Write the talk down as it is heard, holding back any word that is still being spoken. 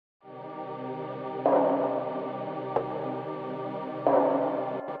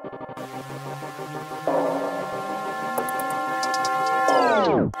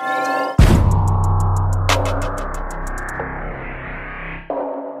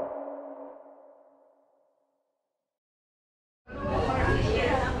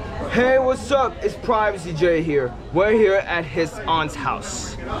Hey, what's up? It's Privacy J here. We're here at his aunt's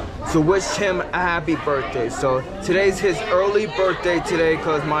house. So wish him a happy birthday. So today's his early birthday today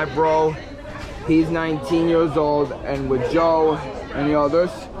because my bro, he's 19 years old, and with Joe and the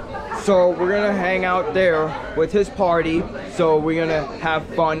others. So we're gonna hang out there with his party. So we're gonna have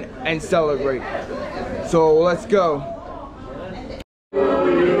fun and celebrate. So let's go.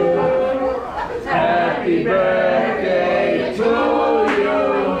 Happy birthday to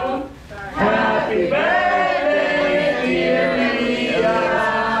you. Happy birthday, dear Elias.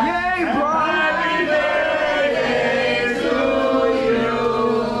 Yay, bro. Happy birthday to you.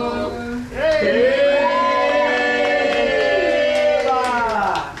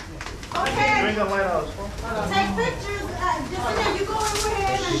 Okay. Take pictures. You go over here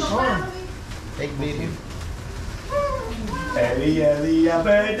and go follow me. Take video. Elias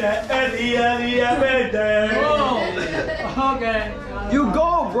birthday. Oh, okay. You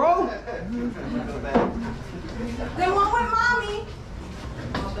go, bro. Then one with mommy.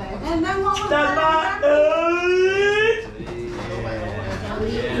 And then one with That's my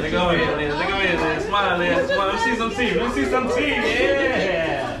Look over here, Elias. Look over here, Elias. Smile, Elias. Smile. Let me see some teeth. Let me see some teeth.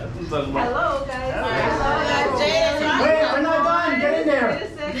 Yeah. hello, guys. Wait, we're not done. Get in there.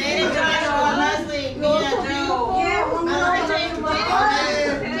 Jaden, Joshua, Leslie, Mia, Joe. Yeah, one more. Jaden.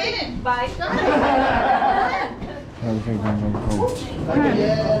 Bye.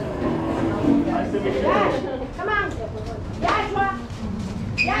 Come on. Joshua.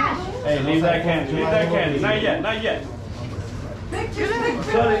 Josh. Hey, leave that candy. Leave that candy. Not yet. Not yet. Pictures.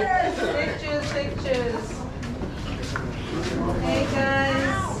 Hey,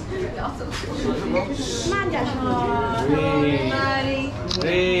 guys. Come on, Joshua. Everybody.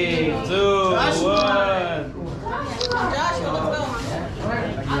 3, 2, 1. Joshua, let's go.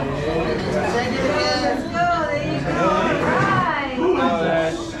 Let's go. There you go. All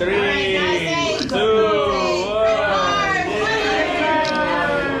right. 3, 2,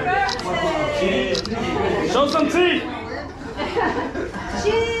 1. Show some teeth.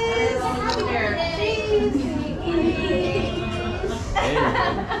 Cheese.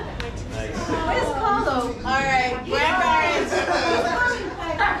 What is it called though? All right, grandparents.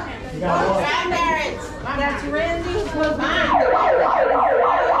 Grandparents. That's Randy.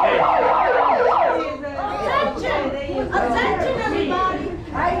 Attention, everybody.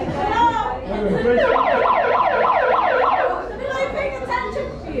 Hello. Everybody paying attention?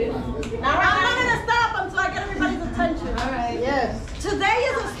 Now I'm not gonna stop until I get everybody's attention. All right. Yes. Today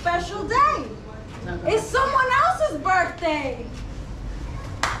is a special day. It's someone else's birthday.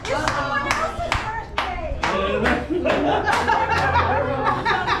 It's someone else's birthday.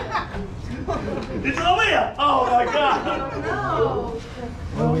 It's Elias. Oh my God. I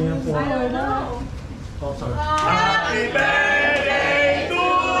don't know. Happy birthday to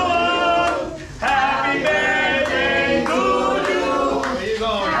us. Happy birthday to you. Where you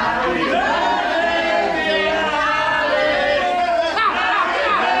going? Happy birthday, dear Elias. Happy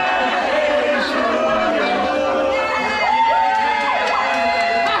birthday to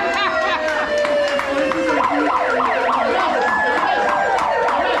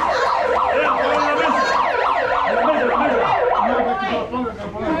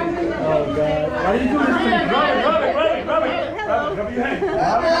Why are you doing this thing? Grab it. Grab your hand.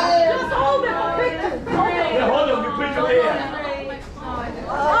 Just hold it for pictures. Yeah, hold on, you put your hand.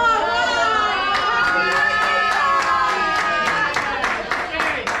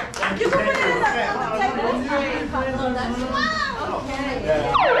 You can put it in the table.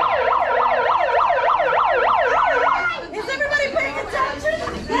 Is everybody paying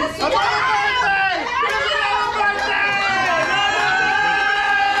attention? Yes.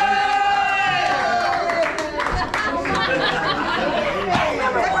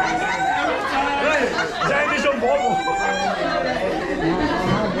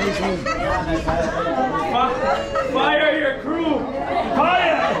 Fire your crew!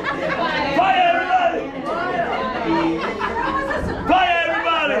 Fire! Fire everybody! Fire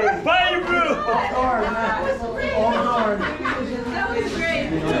everybody! Fire your crew! That was great.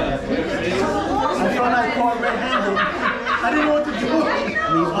 I thought I caught red-handed. I didn't know what to do. I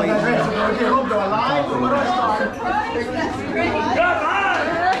was like, okay, hope they're alive. What do I start? That's great. Come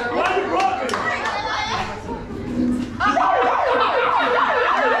on! Why are you broken?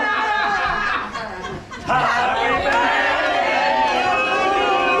 Happy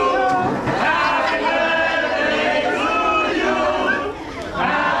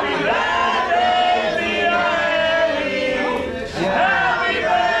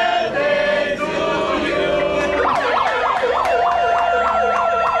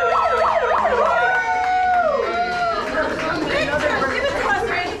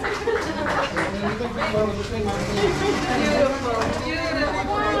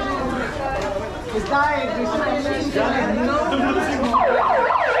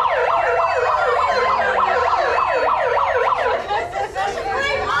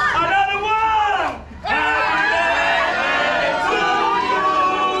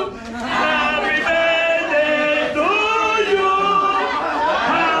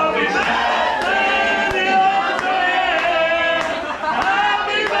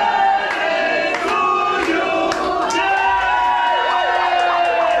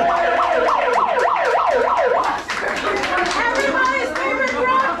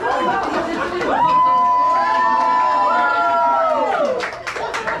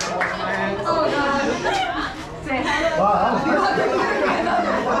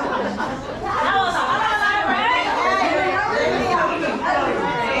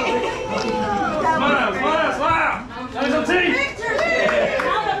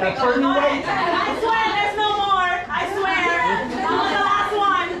for me, wait. I swear there's no more. I swear. That was the last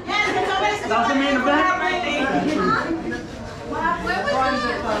one. That's the main event.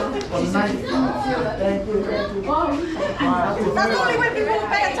 That's the only way people will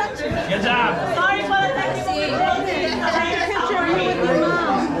pay attention. Good job. Sorry for the technical difficulties. I have a picture of you with your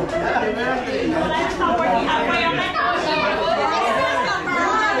mom. That's not working.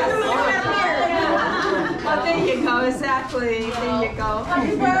 Oh, there you go, exactly. There you go.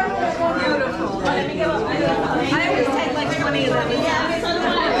 Beautiful. I always take like 20 of them.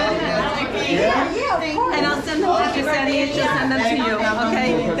 And I'll send them to Giuseppe and she'll send them to you. Okay?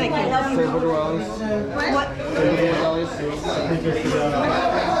 Thank you. What?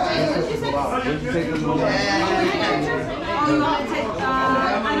 Oh, you want to take,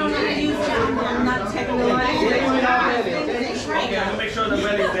 I don't know how to use that. I'm not technical. Make sure the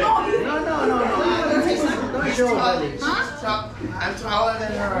belly's there. I'm taller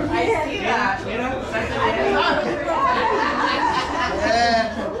than her. I see that.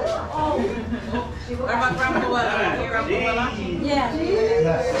 What about Grandpa? Yeah.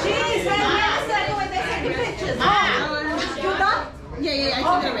 Jeez, hang on a second when they take the pictures. You done? Yeah, I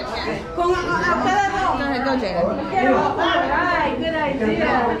took it already. Go ahead, go, Jada. All right, good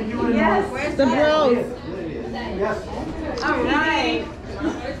idea. Yes. The bros. All right.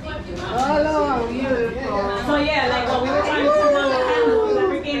 Hello, beautiful. So yeah, like what we were trying to turn on the candles, the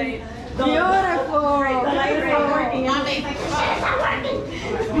freaking Beautiful. the lights are working.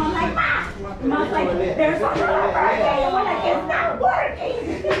 Mom's like, there's something on the birthday, and we're like, it's not working.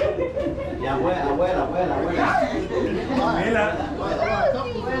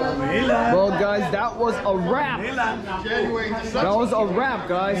 Well, guys, that was a wrap. That was a wrap,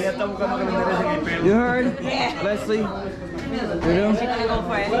 guys. You heard? Yeah. Leslie? You know? Go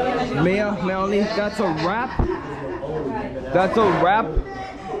for it. Mia, Melanie, that's a wrap. That's a wrap.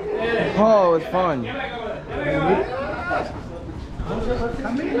 Oh, it's fun.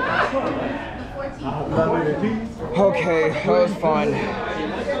 Okay, that was fun.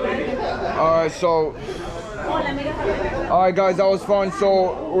 Alright guys, that was fun.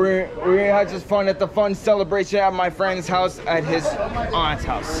 So we had just fun at the fun celebration at my friend's house at his aunt's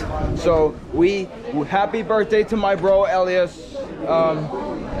house. So happy birthday to my bro Elias,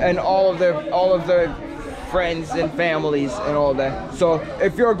 and all of the friends and families and all that. So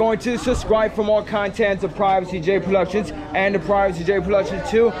if you're going to subscribe for more content to Privacy J Productions and to Privacy J Productions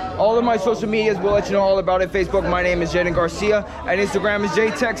 2, all of my social medias will let you know all about it. Facebook, my name is Jaden Garcia, and Instagram is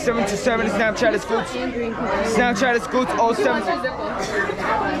JTech727, and Snapchat is Scoots. Snapchat is Scoots 07.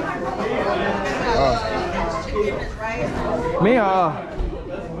 Mia,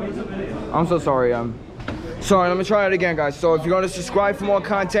 I'm so sorry. Sorry, let me try it again, guys. So if you're going to subscribe for more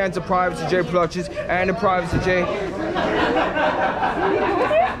content to Privacy J Productions and to Privacy J...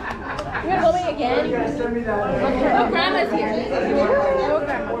 You're going again? Oh, Grandma's here.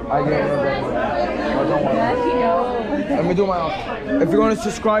 I get it. Oh, don't worry. Let me do my own. If you're going to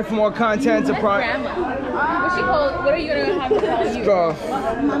subscribe for more content to Grandma. What's she called? What are you going to have to call you?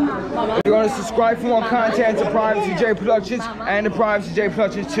 If you're going to subscribe for more content to Privacy J Productions and to Privacy J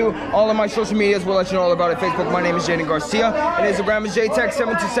Productions 2, all of my social medias will let you know all about it. Facebook, my name is Jaden Garcia, and Instagram is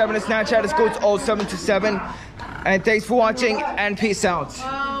JTech727, and Snapchat is Scoots 0727. And thanks for watching, and peace out.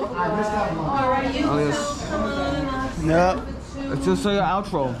 No. Let's just say your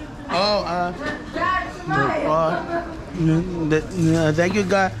outro. Thank you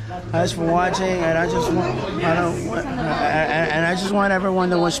guys for watching, and I just want everyone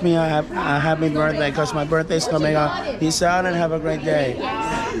to wish me a happy birthday, because my birthday's coming up. Peace out and have a great day.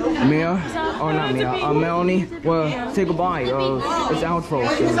 Mia? Oh, not Mia. Melanie? Well, say goodbye. It's outro.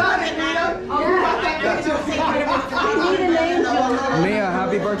 So. Mia,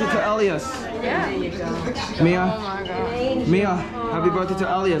 happy birthday to Elias. Yeah. Mia? Mia, happy birthday to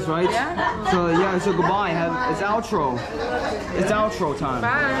Elias, right? Yeah. So, yeah, so goodbye. It's outro. It's outro time.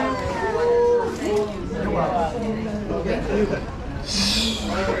 Bye.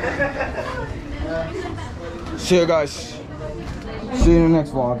 See you guys. See you in the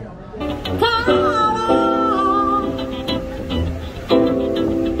next vlog.